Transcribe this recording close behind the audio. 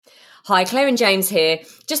Hi, Claire and James here.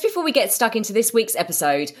 Just before we get stuck into this week's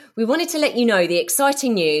episode, we wanted to let you know the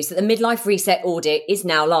exciting news that the Midlife Reset audit is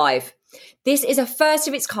now live. This is a first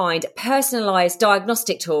of its kind personalised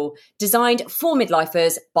diagnostic tool designed for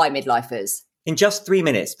midlifers by midlifers. In just 3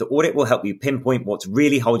 minutes, the audit will help you pinpoint what's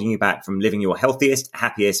really holding you back from living your healthiest,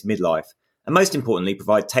 happiest midlife, and most importantly,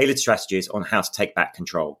 provide tailored strategies on how to take back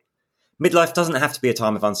control. Midlife doesn't have to be a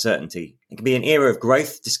time of uncertainty. It can be an era of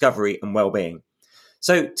growth, discovery, and well-being.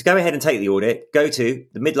 So to go ahead and take the audit, go to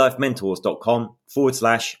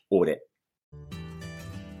themidlifementors.com/audit.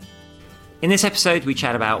 In this episode, we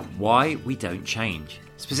chat about why we don't change.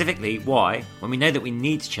 Specifically, why, when we know that we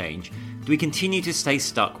need to change, do we continue to stay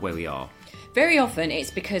stuck where we are? Very often it's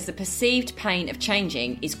because the perceived pain of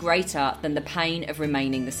changing is greater than the pain of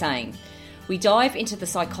remaining the same. We dive into the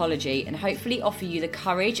psychology and hopefully offer you the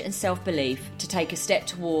courage and self-belief to take a step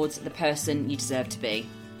towards the person you deserve to be.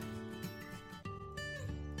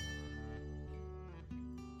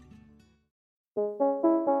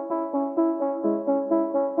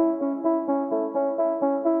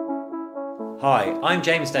 Hi, I'm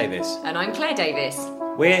James Davis. And I'm Claire Davis.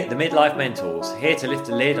 We're the Midlife Mentors, here to lift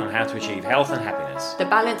the lid on how to achieve health and happiness. The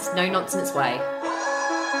balanced, no-nonsense way.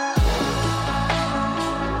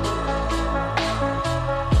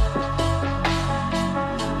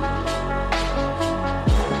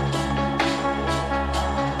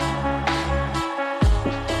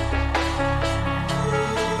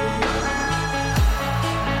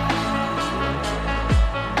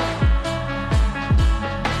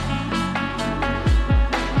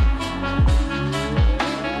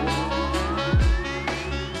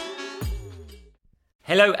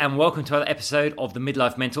 Hello and welcome to another episode of the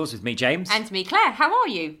Midlife Mentors with me, James. And me, Claire. How are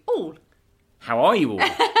you all? How are you all?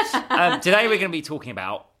 Today we're going to be talking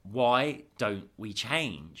about why don't we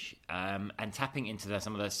change and tapping into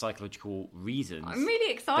some of the psychological reasons. I'm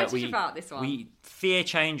really excited about this one. We fear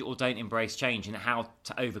change or don't embrace change and how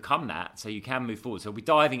to overcome that so you can move forward. So we'll be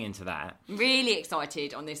diving into that. Really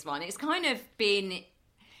excited on this one. It's kind of been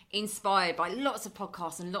inspired by lots of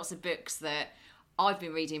podcasts and lots of books that I've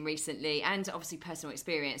been reading recently, and obviously personal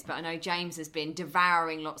experience, but I know James has been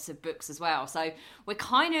devouring lots of books as well. So we're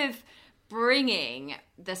kind of bringing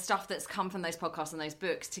the stuff that's come from those podcasts and those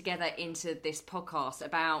books together into this podcast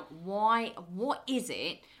about what is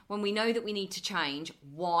it when we know that we need to change,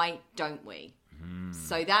 why don't we?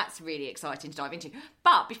 So that's really exciting to dive into.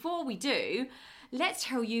 But before we do, let's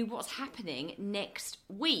tell you what's happening next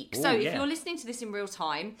week. If you're listening to this in real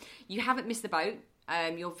time, you haven't missed the boat.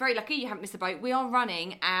 You're very lucky you haven't missed the boat. We are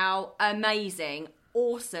running our amazing,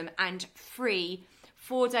 awesome and free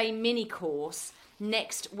 4-day mini course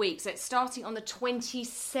next week. So it's starting on the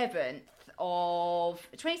 26th or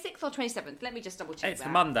 27th. Let me just double check It's the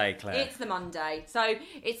Monday, Claire. It's the Monday. So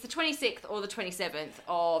it's the 26th or the 27th,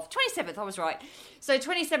 I was right. So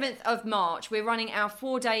 27th of March, we're running our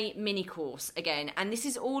 4-day mini course again. And this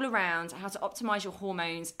is all around how to optimize your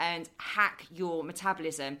hormones and hack your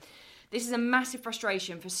metabolism. This is a massive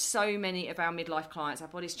frustration for so many of our midlife clients. Our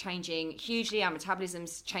body's changing hugely, our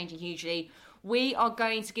metabolism's changing hugely. We are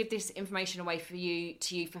going to give this information away to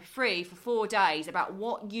you for free for 4 days about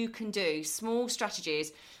what you can do, small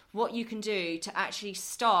strategies, what you can do to actually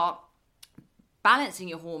start balancing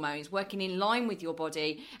your hormones, working in line with your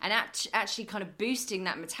body, and actually kind of boosting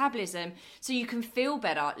that metabolism so you can feel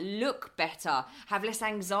better, look better, have less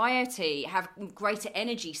anxiety, have greater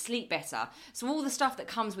energy, sleep better. So all the stuff that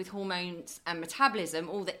comes with hormones and metabolism,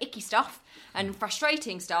 all the icky stuff and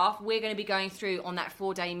frustrating stuff, we're going to be going through on that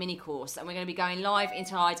 4-day mini course. And we're going to be going live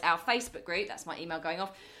inside our Facebook group. That's my email going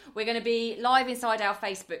off. We're going to be live inside our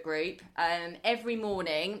Facebook group every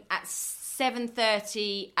morning at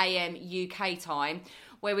 7:30 a.m. UK time,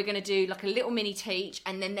 where we're going to do like a little mini teach,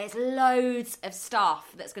 and then there's loads of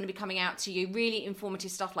stuff that's going to be coming out to you, really informative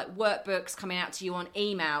stuff like workbooks coming out to you on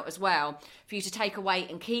email as well for you to take away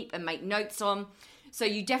and keep and make notes on. So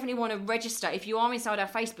you definitely want to register. If you are inside our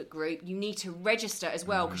Facebook group, you need to register as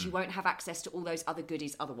well because you won't have access to all those other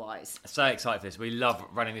goodies otherwise. So excited for this. We love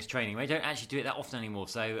running this training. We don't actually do it that often anymore.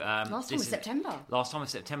 So last time was September. Last time was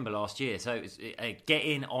September last year. So get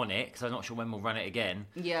in on it because I'm not sure when we'll run it again.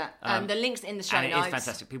 Yeah, the link's in the show notes. And it is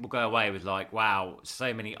fantastic. People go away with like, wow,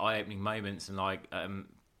 so many eye-opening moments and like...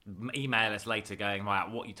 email us later going, wow,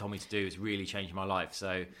 what you told me to do is really changing my life.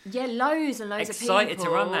 So yeah, loads and loads of people excited to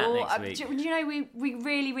run that next week. Do you know, we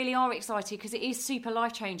really, really are excited because it is super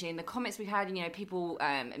life-changing. The comments we've had, people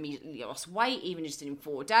immediately lost weight, even just in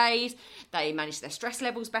 4 days. They managed their stress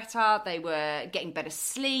levels better. They were getting better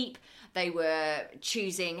sleep. They were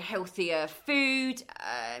choosing healthier food,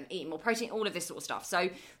 eating more protein, all of this sort of stuff. So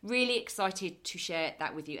really excited to share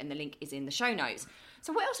that with you, and the link is in the show notes.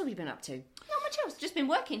 So what else have we been up to? Not much else. Just been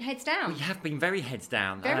working, heads down. We have been very heads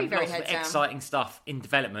down. Very lots heads of down. exciting stuff in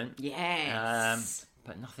development. Yes.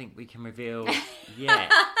 But nothing we can reveal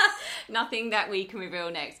yet. Nothing that we can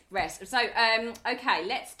reveal rest. So, okay,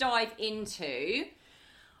 let's dive into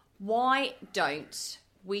why don't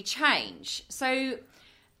we change? So,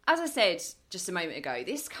 as I said just a moment ago,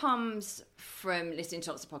 this comes from listening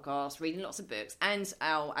to lots of podcasts, reading lots of books, and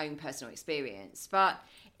our own personal experience. But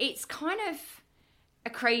it's kind of a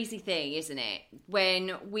crazy thing, isn't it?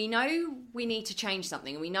 When we know we need to change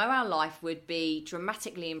something, and we know our life would be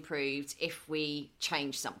dramatically improved if we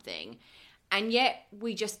change something, and yet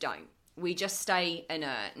we just don't. We just stay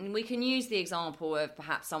inert. And we can use the example of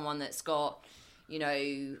perhaps someone that's got,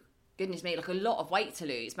 goodness me, like a lot of weight to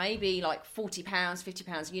lose, maybe like 40 pounds, 50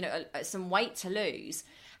 pounds, some weight to lose.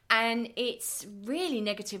 And it's really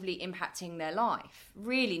negatively impacting their life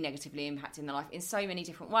in so many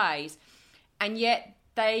different ways. And yet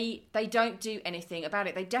they don't do anything about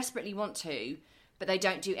it. They desperately want to, but they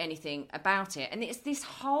don't do anything about it. And it's this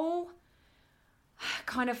whole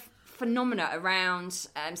kind of phenomena around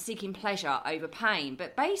seeking pleasure over pain.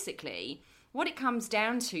 But basically, what it comes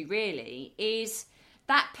down to really is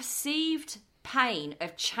that perceived pain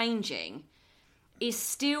of changing is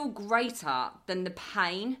still greater than the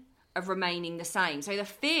pain of remaining the same. So the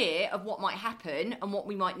fear of what might happen and what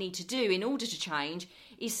we might need to do in order to change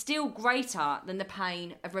is still greater than the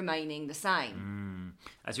pain of remaining the same.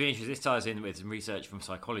 That's really interesting. This ties in with some research from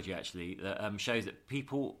psychology, actually, that shows that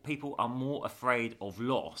people are more afraid of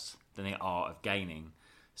loss than they are of gaining.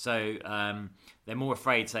 So they're more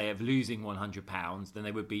afraid, say, of losing £100 than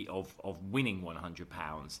they would be of winning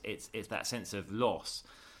 £100. It's that sense of loss.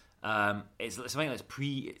 It's something that's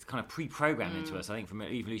pre-programmed into us, I think, from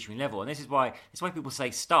an evolutionary level. And this is why people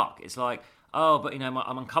say stuck. It's like, oh, but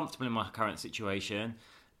I'm uncomfortable in my current situation.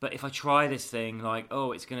 But if I try this thing, like,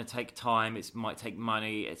 oh, it's going to take time, it might take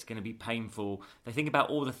money, it's going to be painful. They think about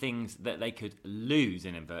all the things that they could lose,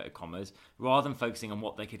 in inverted commas, rather than focusing on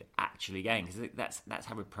what they could actually gain. Because that's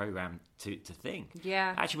how we're programmed to think.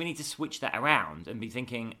 Yeah. Actually, we need to switch that around and be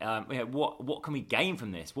thinking, what can we gain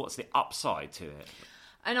from this? What's the upside to it?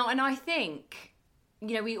 And I think,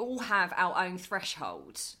 we all have our own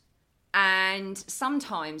thresholds. And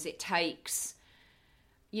sometimes it takes,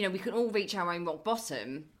 we can all reach our own rock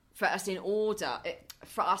bottom for us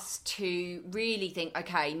for us to really think,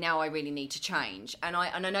 okay, now I really need to change. And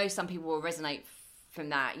I know some people will resonate from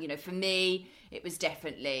that. For me, it was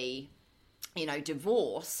definitely,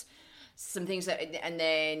 divorce. Some things and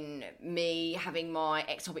then me having my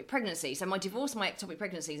ectopic pregnancy. So my divorce and my ectopic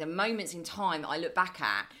pregnancies are moments in time that I look back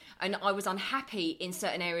at, and I was unhappy in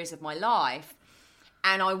certain areas of my life,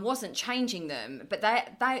 and I wasn't changing them. But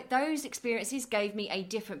those experiences gave me a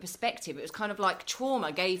different perspective. It was kind of like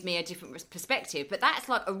trauma gave me a different perspective. But that's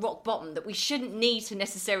like a rock bottom that we shouldn't need to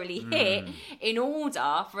necessarily hit in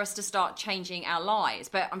order for us to start changing our lives.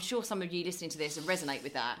 But I'm sure some of you listening to this resonate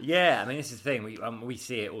with that. Yeah, I mean, this is the thing. We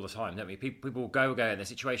see it all the time, don't we? People go, and their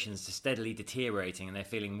situations are steadily deteriorating, and they're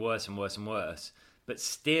feeling worse and worse and worse. But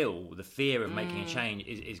still, the fear of making a change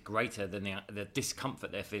is greater than the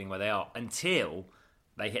discomfort they're feeling where they are until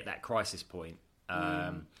they hit that crisis point.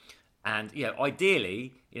 And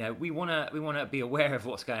ideally, we want to be aware of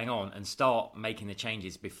what's going on and start making the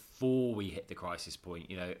changes before we hit the crisis point.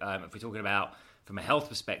 If we're talking about from a health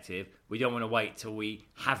perspective, we don't want to wait till we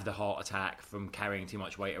have the heart attack from carrying too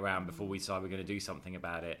much weight around before we decide we're going to do something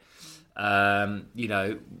about it.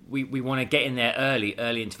 We want to get in there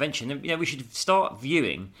early intervention. And, we should start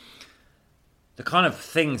viewing the kind of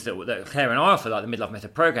things that Claire and I offer, like the Midlife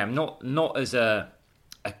Method program, not as a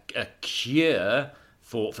cure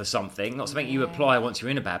for something, not something you apply once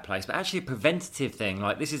you're in a bad place, but actually a preventative thing.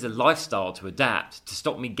 Like, this is a lifestyle to adapt to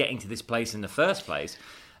stop me getting to this place in the first place.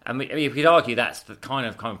 And we could argue that's the kind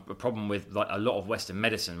of a problem with like a lot of Western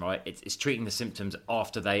medicine, right? It's treating the symptoms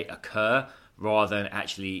after they occur, rather than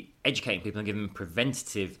actually educating people and giving them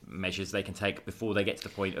preventative measures they can take before they get to the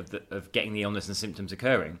point of getting the illness and symptoms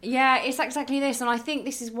occurring. Yeah, it's exactly this. And I think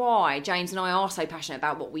this is why James and I are so passionate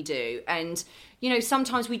about what we do. And,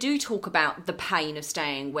 sometimes we do talk about the pain of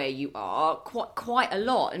staying where you are quite a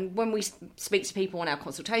lot. And when we speak to people on our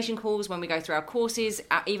consultation calls, when we go through our courses,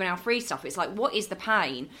 even our free stuff, it's like, what is the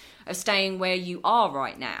pain of staying where you are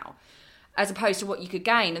right now, as opposed to what you could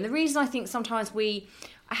gain? And the reason I think sometimes I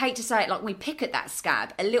hate to say it, like we pick at that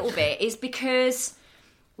scab a little bit, is because,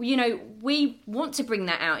 we want to bring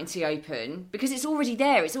that out into the open because it's already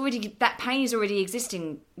there. That pain is already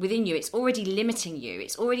existing within you. It's already limiting you.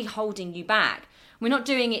 It's already holding you back. We're not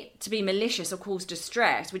doing it to be malicious or cause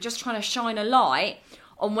distress. We're just trying to shine a light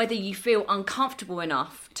on whether you feel uncomfortable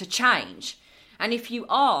enough to change. And if you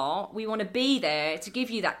are, we want to be there to give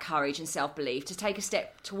you that courage and self-belief to take a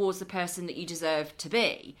step towards the person that you deserve to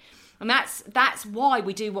be. And that's why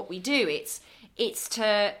we do what we do. It's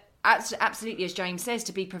to, absolutely, as James says,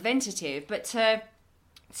 to be preventative, but to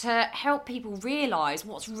help people realise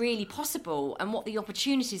what's really possible and what the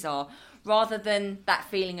opportunities are, rather than that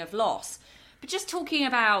feeling of loss. But just talking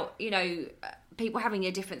about, people having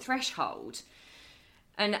a different threshold,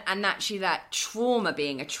 and actually that trauma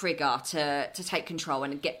being a trigger to take control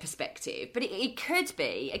and get perspective. But it could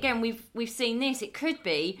be, again, we've seen this, it could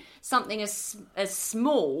be something as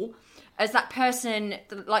small as that person,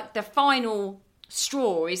 like the final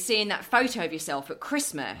straw is seeing that photo of yourself at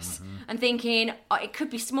Christmas and thinking, it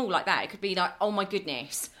could be small like that. It could be like, oh my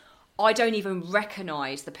goodness, I don't even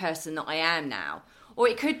recognise the person that I am now. Or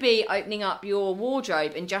it could be opening up your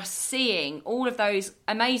wardrobe and just seeing all of those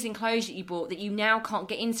amazing clothes that you bought that you now can't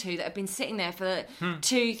get into, that have been sitting there for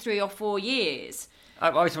 2, 3 or 4 years. I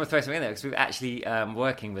always want to throw something in there because we're actually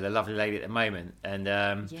working with a lovely lady at the moment,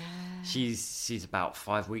 and she's about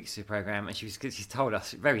 5 weeks to the program, and she's told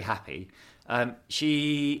us, very happy,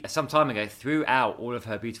 she some time ago threw out all of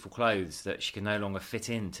her beautiful clothes that she can no longer fit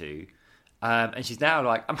into. And she's now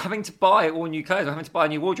like, I'm having to buy all new clothes. I'm having to buy a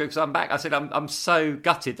new wardrobe because I'm back. I said, I'm so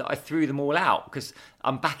gutted that I threw them all out because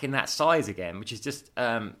I'm back in that size again, which is just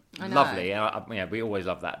lovely. And we always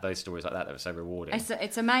love those stories like that are so rewarding.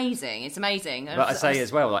 It's amazing. It's amazing. But I say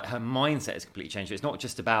as well, like her mindset has completely changed. It's not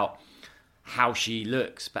just about how she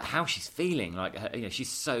looks, but how she's feeling. Like, she's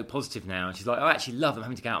so positive now. And she's like, I actually love them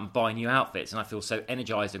having to go out and buy new outfits. And I feel so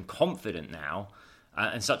energized and confident now.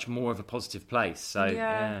 And such more of a positive place. So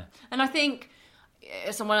yeah. And I think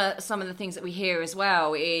some of the things that we hear as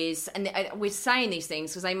well is, and we're saying these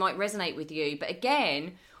things because they might resonate with you, but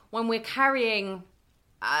again, when we're carrying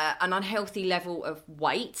an unhealthy level of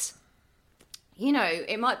weight,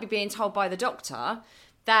 it might be being told by the doctor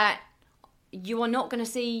that you are not going to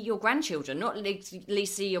see your grandchildren, not at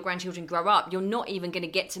least see your grandchildren grow up. You're not even going to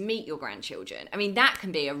get to meet your grandchildren. I mean, that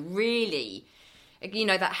can be a really,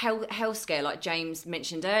 that health scare, like James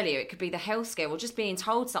mentioned earlier. It could be the health scare, or just being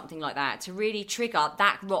told something like that to really trigger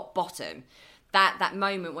that rock bottom, that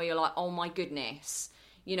moment where you're like, oh my goodness,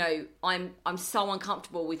 I'm so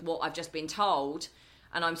uncomfortable with what I've just been told,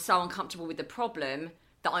 and I'm so uncomfortable with the problem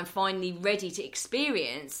that I'm finally ready to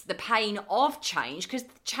experience the pain of change, because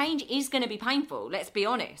change is going to be painful. Let's be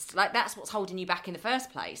honest. Like, that's what's holding you back in the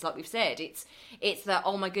first place. Like we've said, it's that,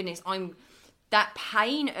 oh my goodness, that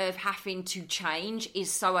pain of having to change is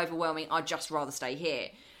so overwhelming, I'd just rather stay here.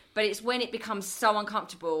 But it's when it becomes so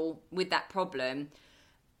uncomfortable with that problem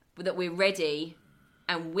that we're ready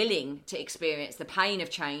and willing to experience the pain of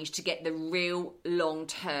change to get the real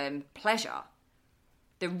long-term pleasure.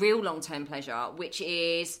 The real long-term pleasure, which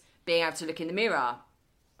is being able to look in the mirror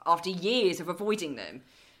after years of avoiding them.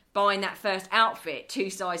 Buying that first outfit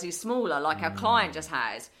 2 sizes smaller, like our client just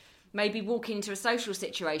has. Maybe walking into a social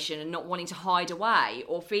situation and not wanting to hide away,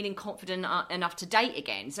 or feeling confident enough to date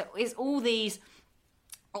again. So it's all these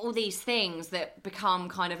things that become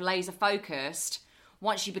kind of laser focused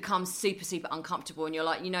once you become super, super uncomfortable, and you're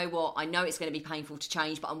like, you know what, I know it's going to be painful to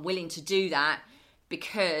change, but I'm willing to do that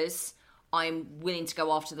because I'm willing to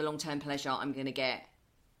go after the long-term pleasure I'm going to get,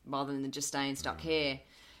 rather than just staying stuck here.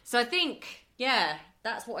 So I think,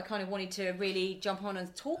 that's what I kind of wanted to really jump on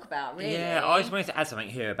and talk about, really. Yeah, I just wanted to add something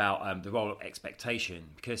here about the role of expectation,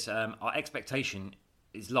 because our expectation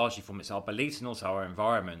is largely from our beliefs and also our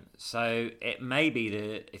environment. So it may be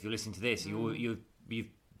that if you're listening to this, you've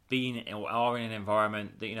been or are in an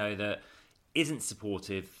environment that that isn't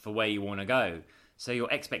supportive for where you want to go. So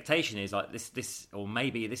your expectation is like this, or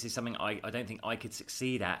maybe this is something I don't think I could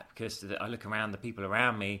succeed at, because I look around the people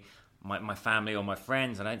around me, my family or my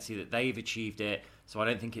friends, and I don't see that they've achieved it, so I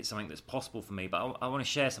don't think it's something that's possible for me. But I want to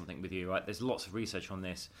share something with you, right? There's lots of research on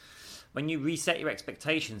this. When you reset your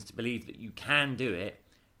expectations to believe that you can do it,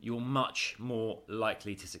 you're much more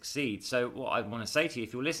likely to succeed. So what I want to say to you,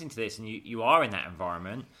 if you're listening to this and you are in that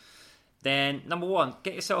environment, then number one,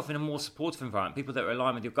 get yourself in a more supportive environment, people that are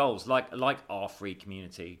aligned with your goals, like our free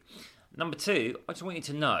community. Number two, I just want you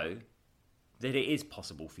to know that it is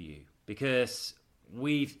possible for you, because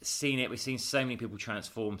we've seen it. We've seen so many people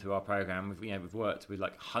transform through our program. We've worked with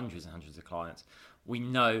like hundreds and hundreds of clients. We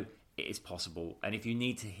know it is possible. And if you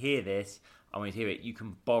need to hear this, I want you to hear it. You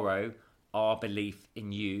can borrow our belief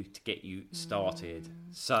in you to get you started.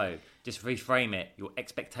 So just reframe it. Your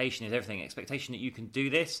expectation is everything. Expectation that you can do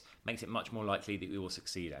this makes it much more likely that you will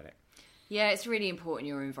succeed at it. Yeah, it's really important,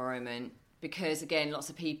 your environment, because again, lots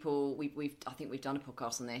of people, I think we've done a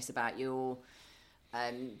podcast on this about your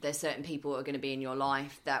There's certain people that are going to be in your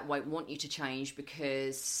life that won't want you to change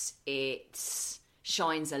because it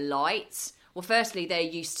shines a light. Well, firstly, they're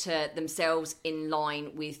used to themselves in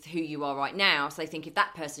line with who you are right now. So they think if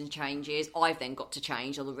that person changes, I've then got to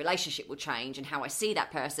change, or the relationship will change, and how I see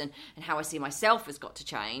that person and how I see myself has got to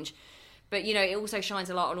change. But, you know, it also shines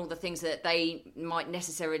a light on all the things that they might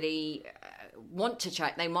necessarily want to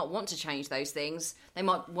change. They might want to change those things. They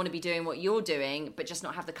might want to be doing what you're doing, but just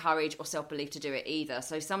not have the courage or self-belief to do it either.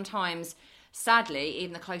 So sometimes, sadly,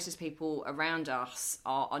 even the closest people around us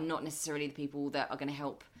are not necessarily the people that are going to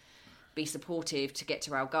help be supportive to get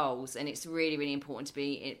to our goals. And it's really, really important to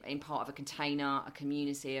be in part of a container, a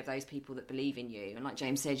community of those people that believe in you. And like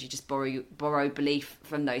James said, you just borrow belief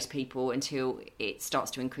from those people until it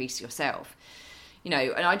starts to increase yourself. You know,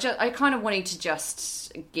 and I kind of wanted to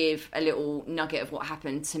just give a little nugget of what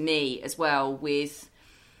happened to me as well with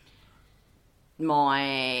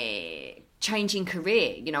my changing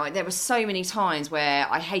career. You know, there were so many times where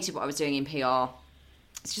I hated what I was doing in PR. I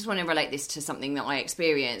just want to relate this to something that I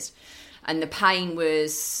experienced. And the pain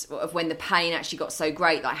was of when the pain actually got so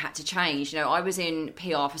great that I had to change. You know, I was in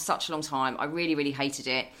PR for such a long time. I really, really hated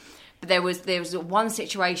it. But there was one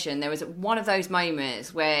situation, there was one of those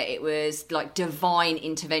moments where it was like divine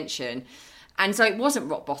intervention. And so it wasn't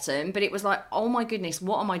rock bottom, but it was like, oh my goodness,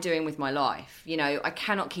 what am I doing with my life? You know, I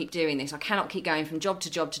cannot keep doing this. I cannot keep going from job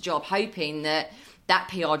to job to job, hoping that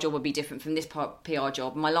PR job would be different from this PR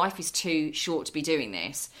job. My life is too short to be doing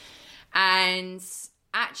this. And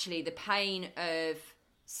actually the pain of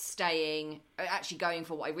actually going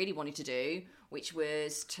for what I really wanted to do, which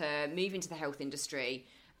was to move into the health industry,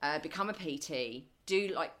 become a PT,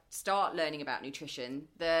 start learning about nutrition.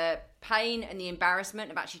 The pain and the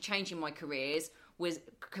embarrassment of actually changing my career was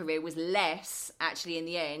less actually in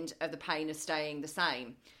the end of the pain of staying the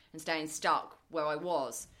same and staying stuck where I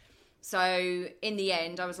was. So in the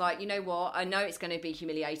end, I was like, you know what? I know it's going to be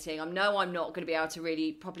humiliating. I know I'm not going to be able to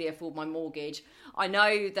really properly afford my mortgage. I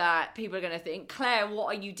know that people are going to think, Claire, what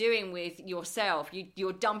are you doing with yourself?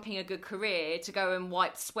 You're dumping a good career to go and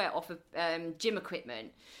wipe sweat off of gym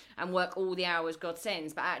equipment and work all the hours God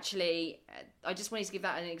sends. But actually, I just wanted to give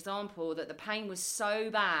that an example that the pain was so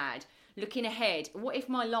bad. Looking ahead, what if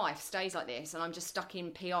my life stays like this and I'm just stuck in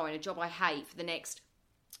PR in a job I hate for the next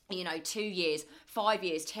 2 years, 5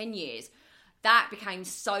 years, 10 years? That became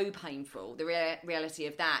so painful, the reality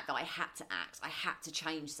of that I had to act. I had to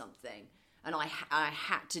change something. And I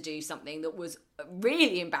had to do something that was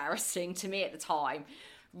really embarrassing to me at the time.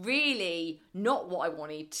 Really not what I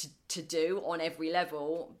wanted to do on every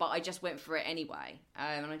level, but I just went for it anyway.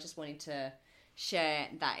 And I just wanted to share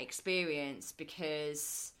that experience,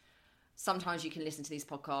 because sometimes you can listen to these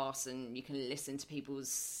podcasts and you can listen to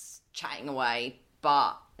people's chatting away,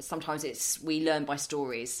 but sometimes we learn by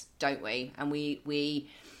stories, don't we? And we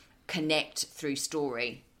connect through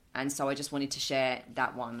story. And so I just wanted to share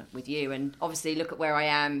that one with you. And obviously look at where I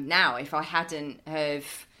am now. If I hadn't have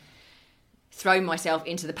thrown myself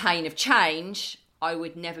into the pain of change, I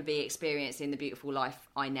would never be experiencing the beautiful life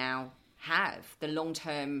I now have. The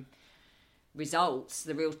long-term results,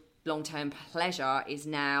 the real long-term pleasure is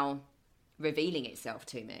now revealing itself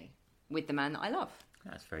to me with the man that I love.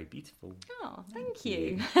 That's very beautiful. Oh, thank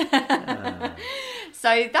you.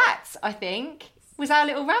 So that's, I think, was our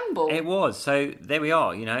little ramble. It was. So there we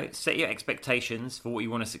are, set your expectations for what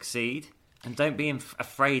you want to succeed, and don't be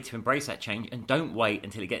afraid to embrace that change, and don't wait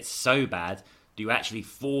until it gets so bad that you're actually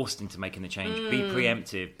forced into making the change. Be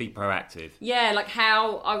preemptive, be proactive. Yeah, like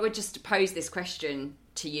how I would just pose this question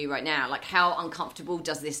to you right now, like how uncomfortable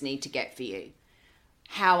does this need to get for you?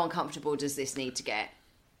 How uncomfortable does this need to get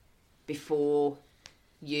before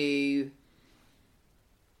you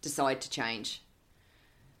decide to change?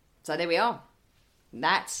 So there we are.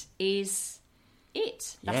 That is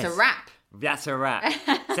it. That's a wrap. That's a wrap.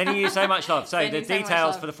 Sending you so much love. So the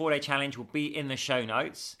details for the 4-day challenge will be in the show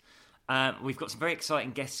notes. We've got some very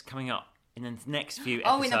exciting guests coming up in the next few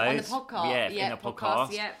episodes. On the podcast. Yeah, in the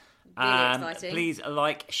podcast. Yeah, really exciting. Please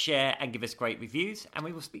like, share, and give us great reviews. And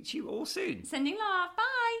we will speak to you all soon. Sending love. Bye.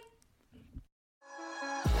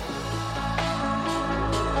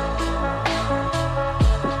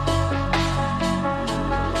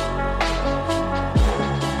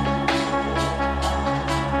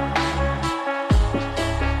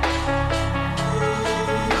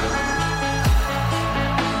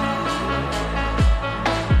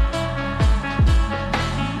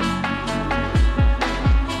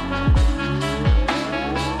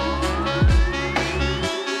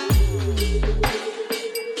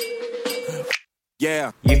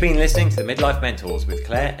 Yeah. You've been listening to the Midlife Mentors with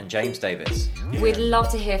Claire and James Davis. We'd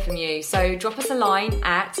love to hear from you. So drop us a line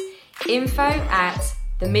at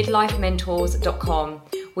info@themidlifementors.com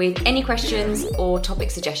with any questions or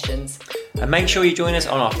topic suggestions. And make sure you join us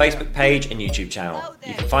on our Facebook page and YouTube channel.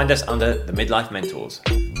 You can find us under The Midlife Mentors.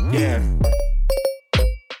 Yeah.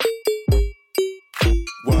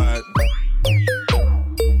 What?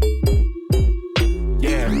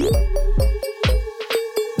 Yeah.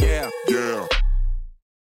 Yeah. Yeah.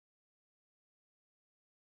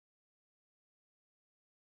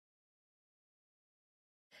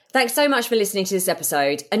 Thanks so much for listening to this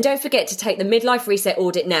episode. And don't forget to take the Midlife Reset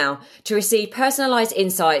Audit now to receive personalised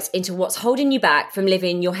insights into what's holding you back from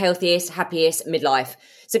living your healthiest, happiest midlife.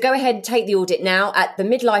 So go ahead and take the audit now at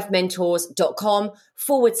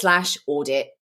themidlifementors.com/audit.